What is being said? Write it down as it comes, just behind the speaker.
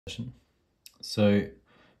So I'm going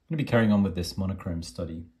to be carrying on with this monochrome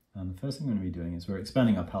study, and the first thing I'm going to be doing is we're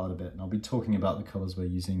expanding our palette a bit, and I'll be talking about the colours we're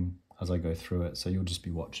using as I go through it, so you'll just be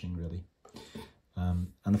watching really. And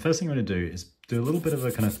the first thing I'm going to do is do a little bit of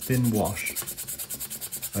a kind of thin wash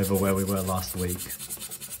over where we were last week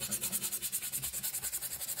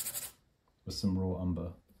with some raw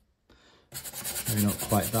umber. Maybe not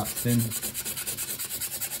quite that thin,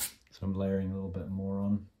 so I'm layering a little bit more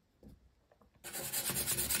on.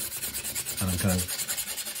 And I'm kind of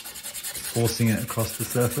forcing it across the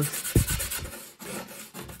surface.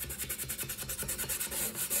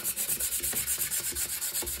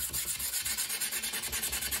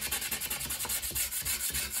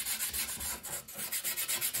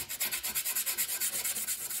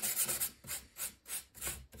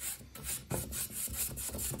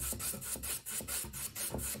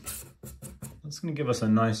 That's going to give us a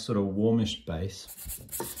nice sort of warmish base.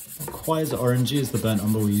 Not quite as orangey as the burnt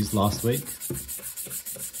umber we used last week,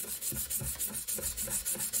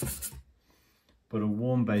 but a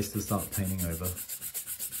warm base to start painting over.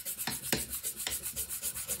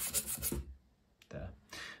 There.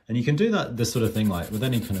 And you can do that, this sort of thing, like with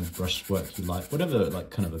any kind of brush work you like, whatever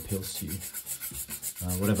like kind of appeals to you,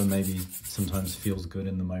 whatever maybe sometimes feels good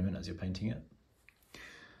in the moment as you're painting it.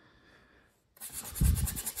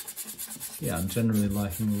 Yeah, I'm generally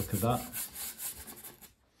liking the look of that.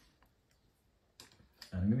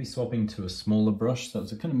 And I'm going to be swapping to a smaller brush.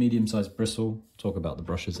 That's a kind of medium-sized bristle. I'll talk about the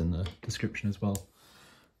brushes in the description as well.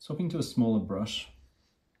 Swapping to a smaller brush.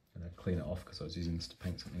 I'm going to clean it off because I was using this to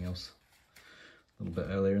paint something else a little bit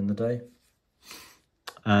earlier in the day.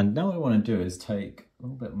 And now what I want to do is take a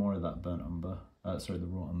little bit more of that burnt umber, the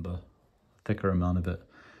raw umber, thicker amount of it,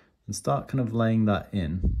 and start kind of laying that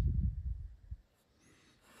in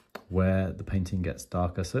where the painting gets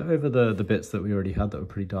darker. So over the bits that we already had that were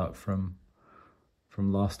pretty dark from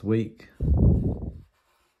last week.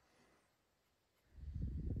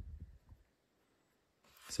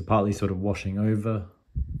 So partly sort of washing over.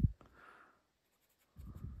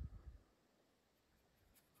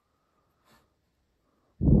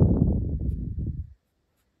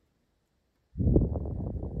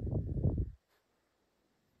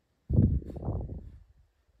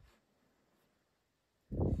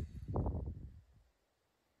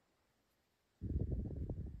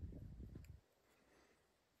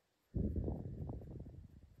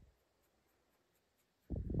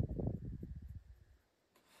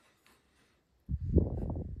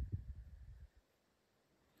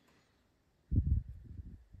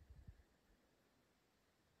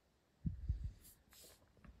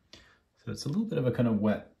 So it's a little bit of a kind of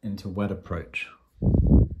wet into wet approach.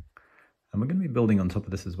 And we're going to be building on top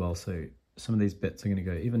of this as well. So some of these bits are going to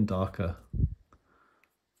go even darker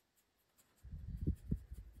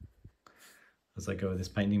as I go with this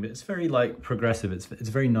painting, but it's very like progressive. It's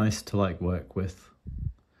very nice to like work with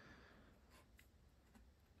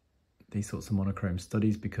these sorts of monochrome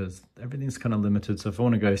studies because everything's kind of limited. So if I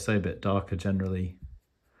want to go, say, a bit darker generally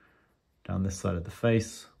down this side of the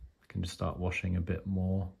face, I can just start washing a bit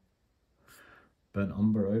more burnt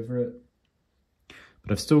umber over it.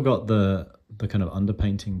 But I've still got the kind of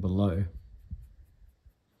underpainting below,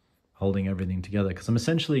 holding everything together, because I'm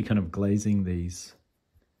essentially kind of glazing these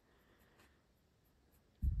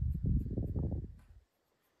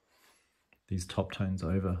top tones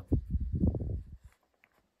over.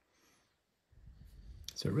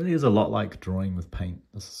 So it really is a lot like drawing with paint.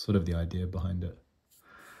 That's sort of the idea behind it.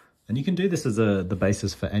 And you can do this as the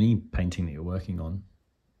basis for any painting that you're working on.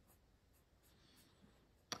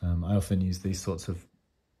 I often use these sorts of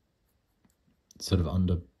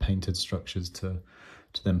underpainted structures to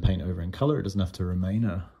then paint over in color. It doesn't have to remain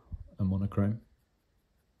a monochrome.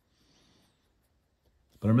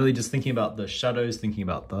 But I'm really just thinking about the shadows, thinking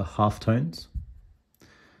about the halftones.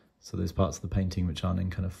 So those parts of the painting which aren't in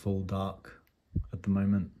kind of full dark at the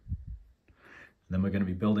moment. And then we're going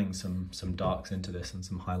to be building some darks into this and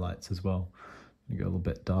some highlights as well. I'm going to go a little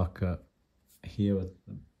bit darker here with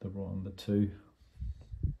the raw umber too.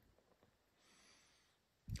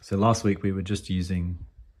 So last week we were just using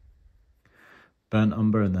burnt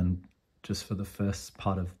umber, and then just for the first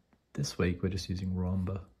part of this week we're just using raw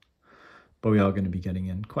umber. But we are going to be getting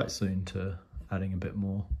in quite soon to adding a bit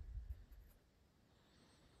more,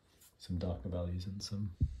 some darker values and some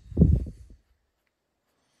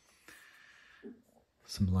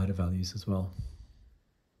lighter values as well.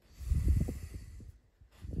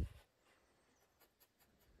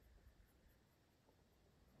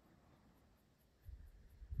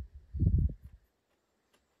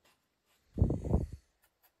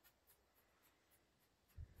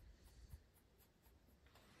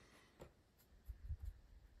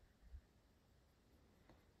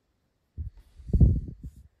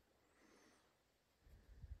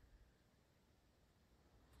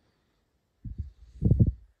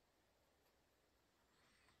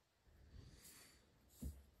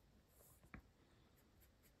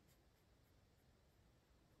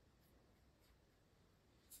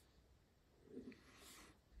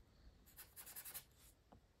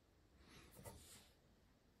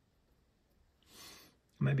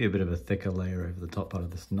 Maybe a bit of a thicker layer over the top part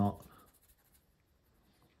of this knot.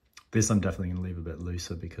 This I'm definitely going to leave a bit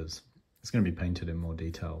looser because it's going to be painted in more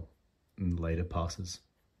detail in later passes,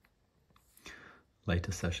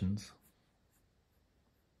 later sessions.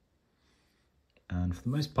 And for the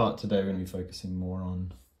most part today, we're going to be focusing more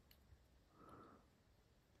on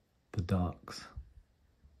the darks.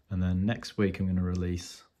 And then next week, I'm going to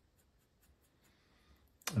release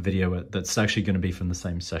a video that's actually going to be from the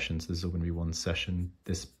same sessions. This is all going to be one session,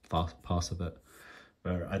 this pass of it,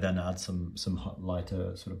 where I then add some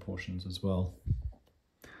lighter sort of portions as well.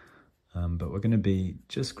 But we're going to be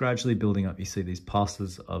just gradually building up. You see these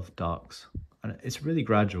passes of darks, and it's really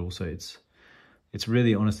gradual, so it's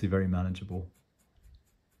really honestly very manageable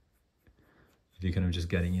if you're kind of just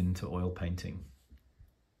getting into oil painting.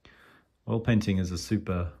 Oil painting is a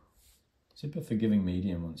super forgiving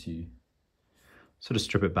medium once you sort of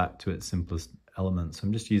strip it back to its simplest elements.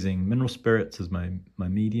 I'm just using mineral spirits as my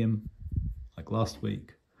medium, like last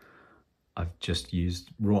week. I've just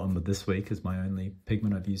used raw umber this week as my only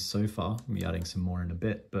pigment I've used so far. I'll be adding some more in a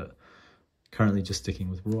bit, but currently just sticking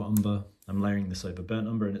with raw umber. I'm layering this over burnt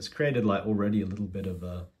umber, and it's created like already a little bit of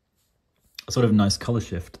a sort of nice color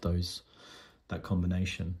shift, that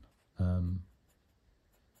combination. Can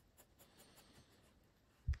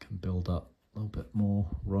build up a little bit more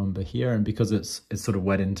raw umber here, and because it's sort of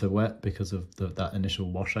wet into wet because of that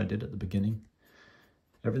initial wash I did at the beginning,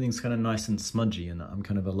 everything's kind of nice and smudgy, and I'm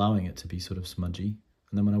kind of allowing it to be sort of smudgy.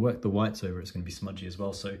 And then when I work the whites over, it's going to be smudgy as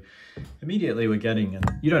well. So immediately we're getting, and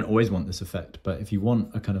you don't always want this effect, but if you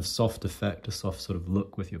want a kind of soft effect, a soft sort of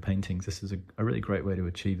look with your paintings, this is a really great way to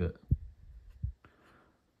achieve it.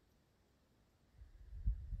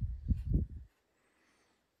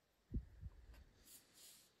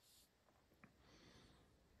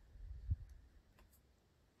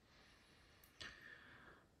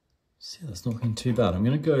 See, that's not looking too bad. I'm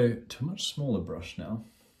going to go to a much smaller brush now.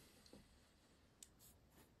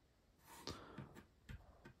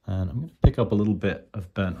 And I'm going to pick up a little bit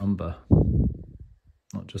of burnt umber,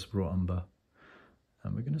 not just raw umber.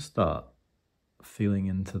 And we're going to start feeling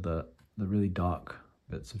into the really dark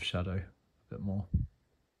bits of shadow a bit more.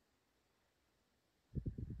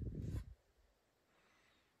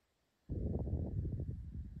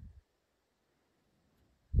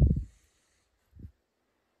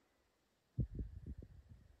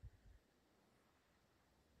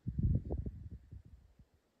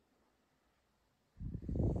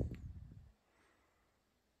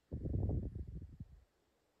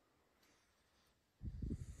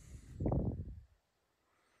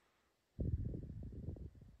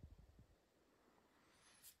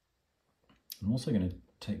 I'm also going to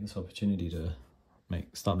take this opportunity to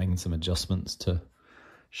start making some adjustments to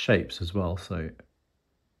shapes as well. So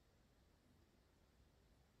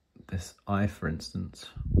this eye, for instance,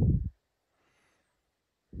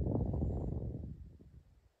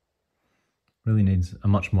 really needs a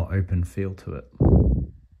much more open feel to it.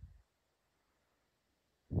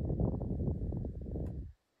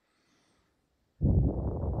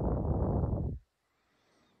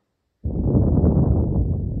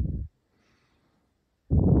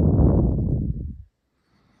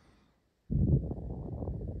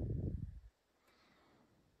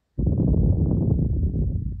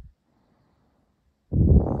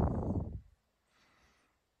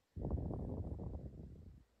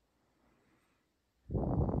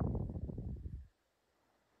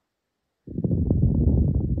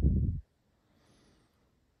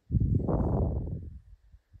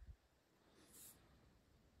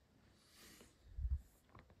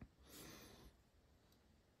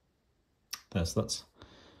 There, so that's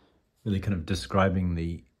really kind of describing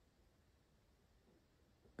the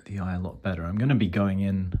eye a lot better. I'm going to be going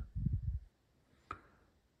in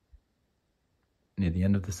near the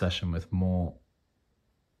end of the session with more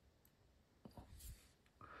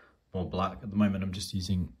black. At the moment I'm just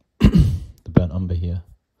using the burnt umber here.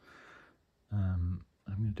 I'm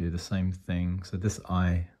going to do the same thing. So this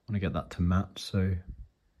eye, I want to get that to match, so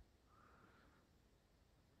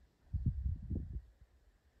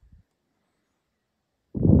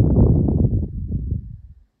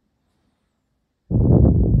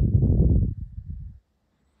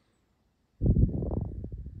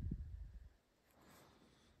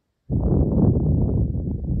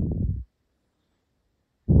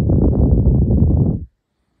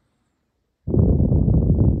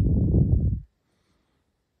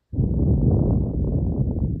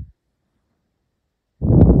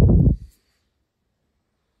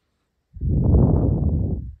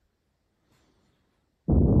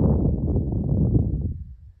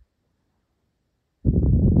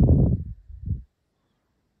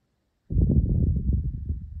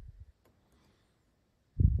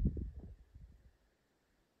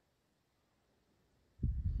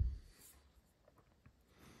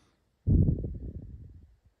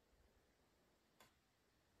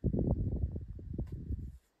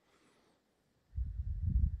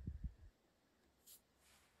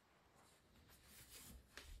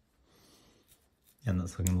And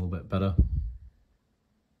that's looking a little bit better.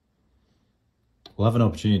 We'll have an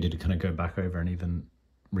opportunity to kind of go back over and even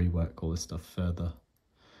rework all this stuff further.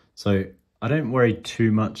 So I don't worry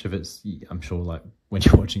too much if it's, I'm sure like when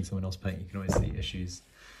you're watching someone else paint, you can always see issues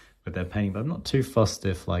with their painting, but I'm not too fussed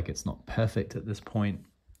if like it's not perfect at this point.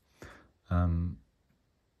 Because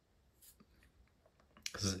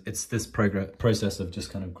it's this process of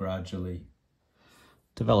just kind of gradually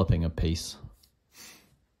developing a piece.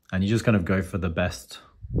 And you just kind of go for the best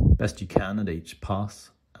you can at each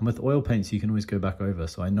pass. And with oil paints, you can always go back over.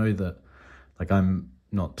 So I know that like I'm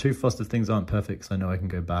not too fussed if things aren't perfect, because I know I can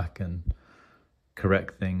go back and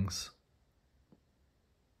correct things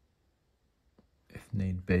if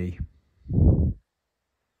need be.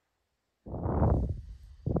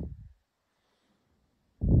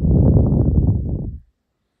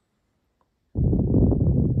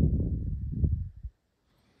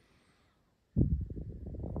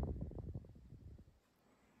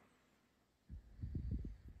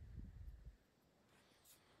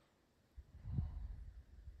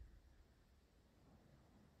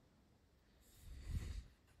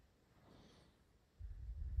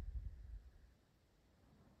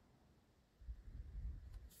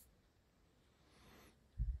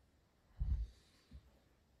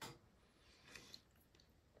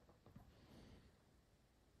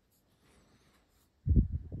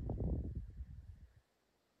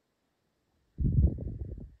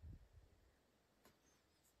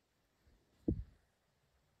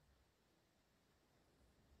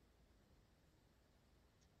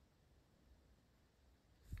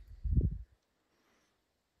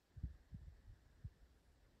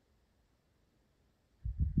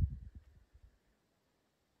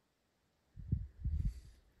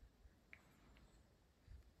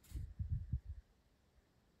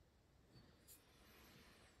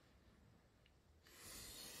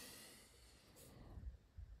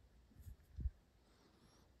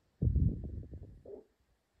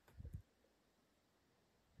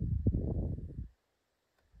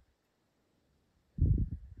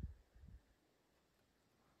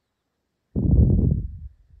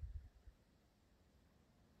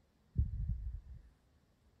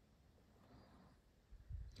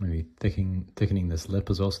 Maybe thickening this lip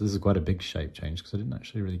as well. So this is quite a big shape change, because I didn't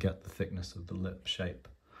actually really get the thickness of the lip shape,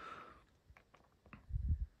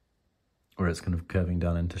 where it's kind of curving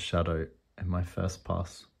down into shadow in my first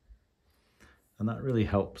pass. And that really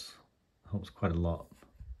helps quite a lot.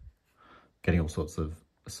 Getting all sorts of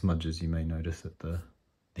smudges you may notice at the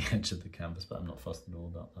edge of the canvas, but I'm not fussed at all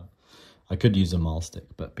about that. I could use a marl stick,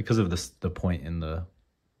 but because of the point in the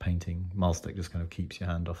painting, marl stick just kind of keeps your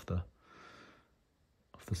hand off the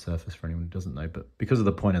surface for anyone who doesn't know. But because of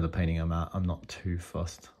the point of the painting I'm at, I'm not too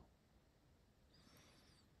fussed.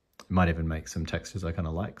 It might even make some textures I kind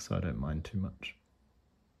of like, so I don't mind too much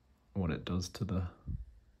what it does to the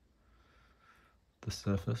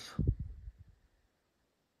surface.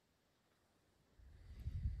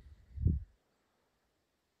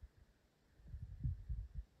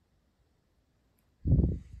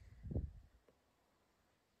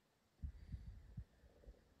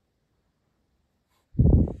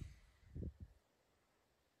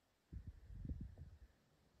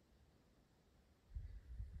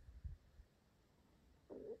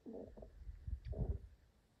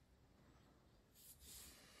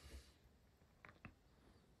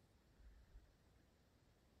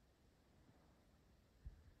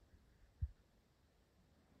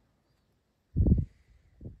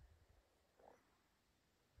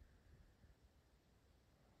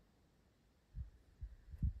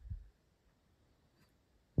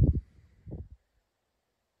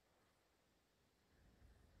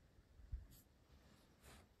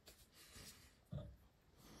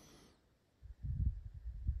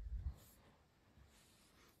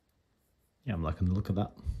 Yeah, I'm liking the look of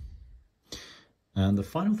that. And the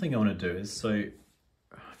final thing I want to do is, so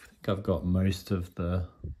I think I've got most of the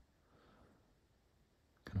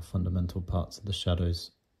kind of fundamental parts of the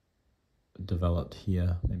shadows developed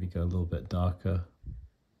here. Maybe go a little bit darker.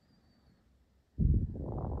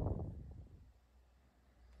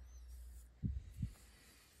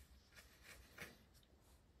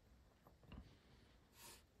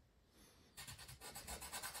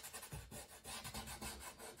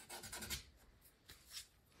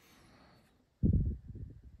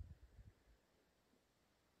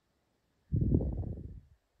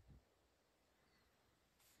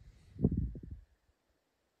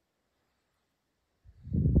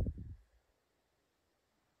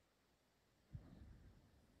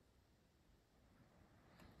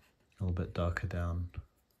 A little bit darker down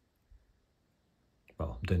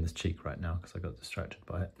well, I'm doing this cheek right now because I got distracted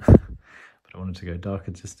by it. But I wanted to go darker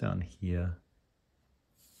just down here.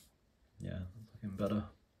 Yeah, that's looking better.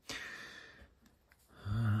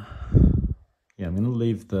 Yeah, I'm going to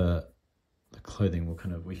leave the clothing.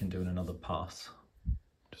 We can do in another pass.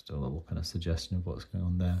 Just a little kind of suggestion of what's going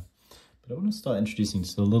on there. But I want to start introducing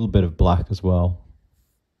just a little bit of black as well.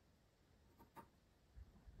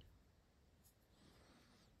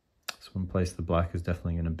 So one place the black is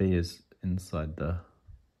definitely going to be is inside the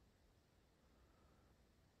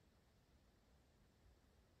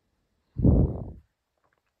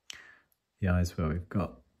eyes, where we've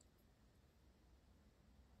got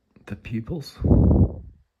the pupils.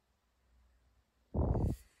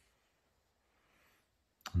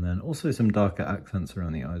 And then also some darker accents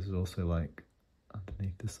around the eyes is also like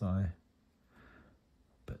underneath this eye.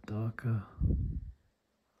 A bit darker.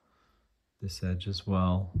 This edge as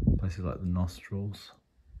well, places like the nostrils.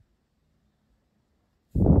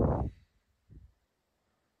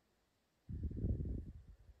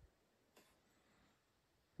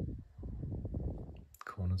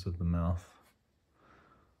 Corners of the mouth.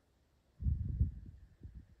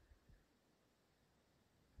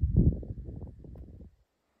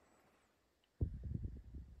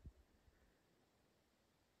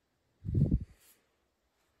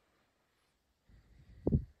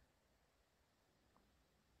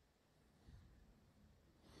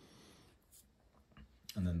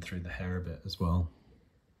 And then through the hair a bit as well,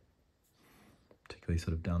 particularly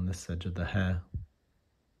sort of down this edge of the hair.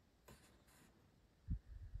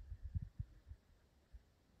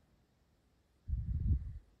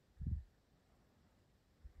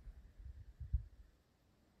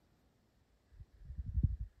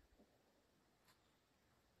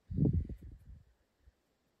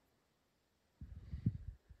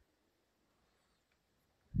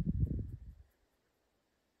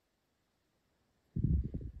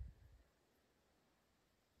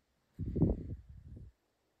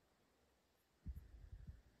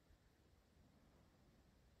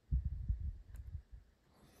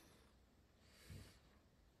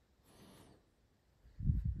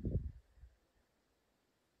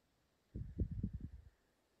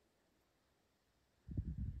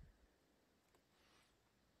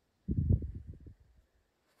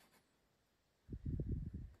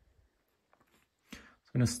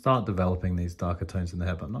 I'm going to start developing these darker tones in the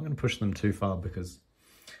hair, but I'm not going to push them too far, because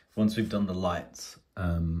once we've done the lights,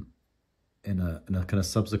 in a kind of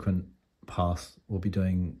subsequent pass, we'll be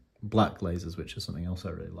doing black lasers, which is something else I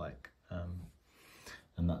really like.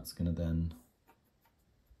 And that's going to then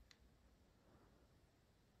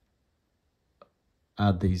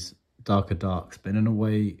add these darker darks, but in a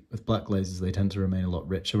way with black lasers they tend to remain a lot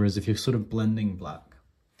richer, whereas if you're sort of blending black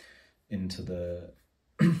into the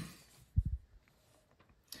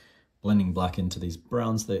blending black into these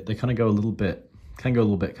browns, they kind of go a little bit, kind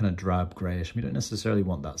of drab grayish. We don't necessarily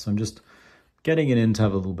want that, so I'm just getting it in to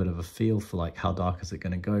have a little bit of a feel for like how dark is it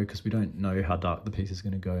going to go, because we don't know how dark the piece is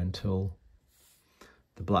going to go until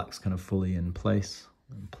the black's kind of fully in place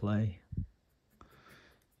and play.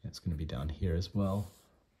 It's going to be down here as well.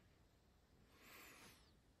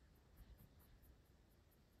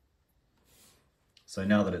 So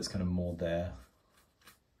now that it's kind of more there,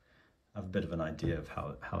 I have a bit of an idea of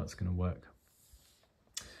how it's going to work.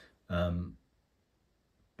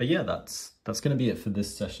 But yeah, that's going to be it for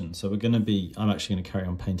this session. So I'm actually going to carry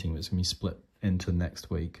on painting, but it's going to be split into next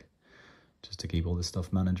week, just to keep all this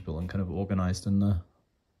stuff manageable and kind of organized. And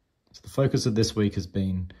so the focus of this week has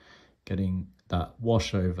been getting that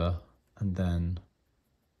wash over, and then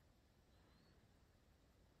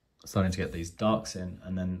starting to get these darks in.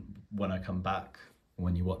 And then when I come back,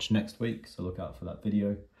 when you watch next week, so look out for that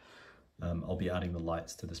video, I'll be adding the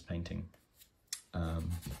lights to this painting.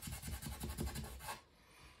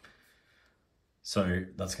 So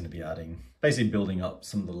that's going to be basically building up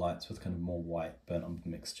some of the lights with kind of more white burnt umber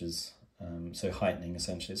mixtures. So heightening,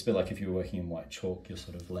 essentially. It's a bit like if you're working in white chalk, you're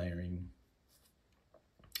sort of layering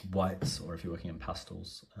whites, or if you're working in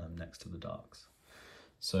pastels next to the darks.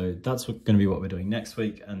 So that's going to be what we're doing next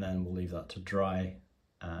week, and then we'll leave that to dry.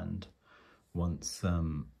 And once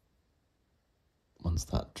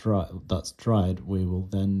that's dried, we will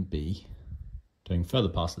then be doing further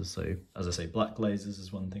passes. So as I say, black glazes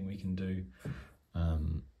is one thing we can do.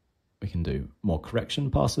 We can do more correction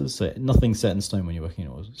passes, so nothing's set in stone when you're working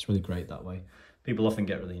in oils. It's really great that way. People often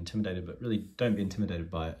get really intimidated, but really don't be intimidated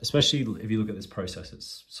by it, especially if you look at this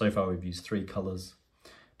process. So far we've used 3 colors,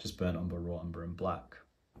 just burnt umber, raw umber and black,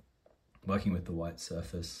 working with the white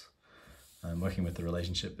surface, working with the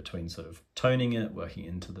relationship between sort of toning it, working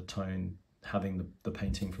into the tone, having the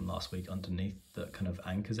painting from last week underneath that kind of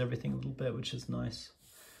anchors everything a little bit, which is nice.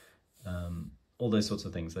 All those sorts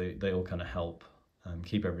of things, they all kind of help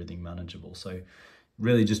keep everything manageable. So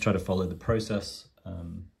really just try to follow the process.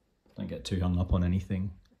 Don't get too hung up on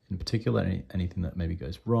anything in particular, anything that maybe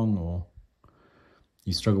goes wrong or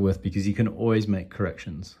you struggle with, because you can always make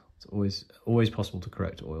corrections. It's always possible to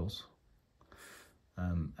correct oils.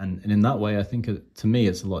 And in that way, I think to me,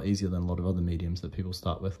 it's a lot easier than a lot of other mediums that people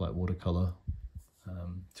start with, like watercolor.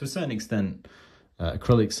 To a certain extent,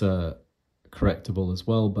 acrylics are correctable as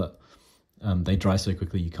well, but they dry so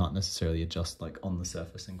quickly you can't necessarily adjust like on the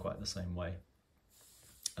surface in quite the same way.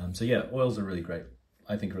 So yeah, oils are really great.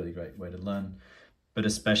 I think a really great way to learn, but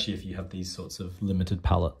especially if you have these sorts of limited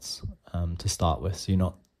palettes to start with. So you're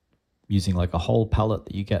not using like a whole palette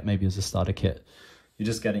that you get maybe as a starter kit. You're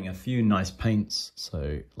just getting a few nice paints,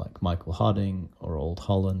 so like Michael Harding or Old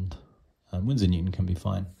Holland. Winsor Newton can be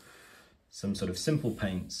fine. Some sort of simple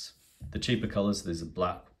paints. The cheaper colours, there's a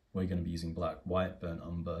black. We're going to be using black, white, burnt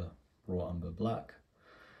umber, raw umber, black.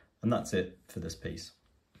 And that's it for this piece.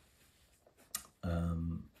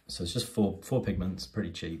 So it's just four pigments,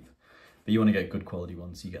 pretty cheap. But you want to get good quality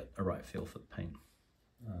ones, you get a right feel for the paint.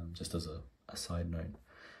 Just as a side note.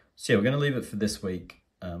 So yeah, we're going to leave it for this week.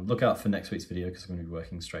 Look out for next week's video because I'm going to be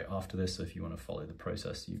working straight after this. So if you want to follow the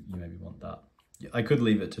process, you maybe want that. I could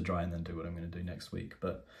leave it to dry and then do what I'm going to do next week,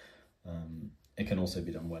 but it can also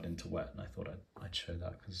be done wet into wet. And I thought I'd show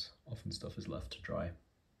that because often stuff is left to dry.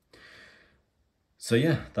 So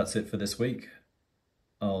yeah, that's it for this week.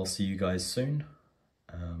 I'll see you guys soon.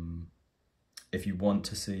 If you want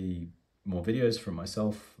to see more videos from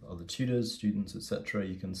myself, other tutors, students, etc.,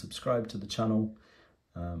 you can subscribe to the channel.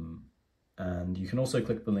 And you can also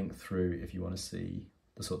click the link through if you want to see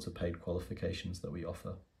the sorts of paid qualifications that we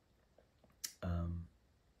offer.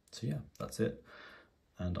 So yeah, that's it.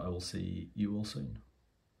 And I will see you all soon.